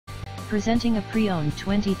Presenting a pre-owned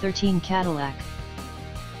 2013 Cadillac.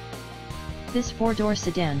 This four-door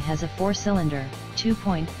sedan has a four-cylinder,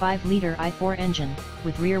 2.5-liter i4 engine,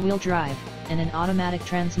 with rear-wheel drive, and an automatic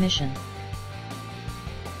transmission.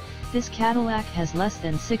 This Cadillac has less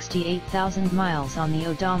than 68,000 miles on the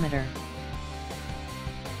odometer.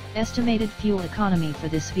 Estimated fuel economy for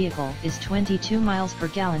this vehicle is 22 miles per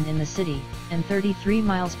gallon in the city, and 33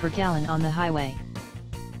 miles per gallon on the highway.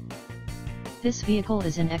 This vehicle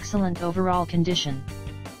is in excellent overall condition.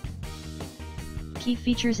 Key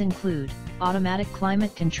features include automatic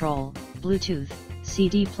climate control, Bluetooth,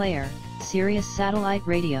 CD player, Sirius satellite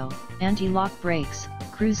radio, anti-lock brakes,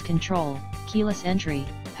 cruise control, keyless entry,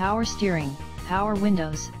 power steering, power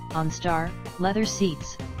windows, OnStar, leather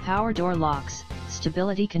seats, power door locks,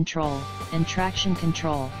 stability control, and traction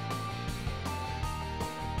control.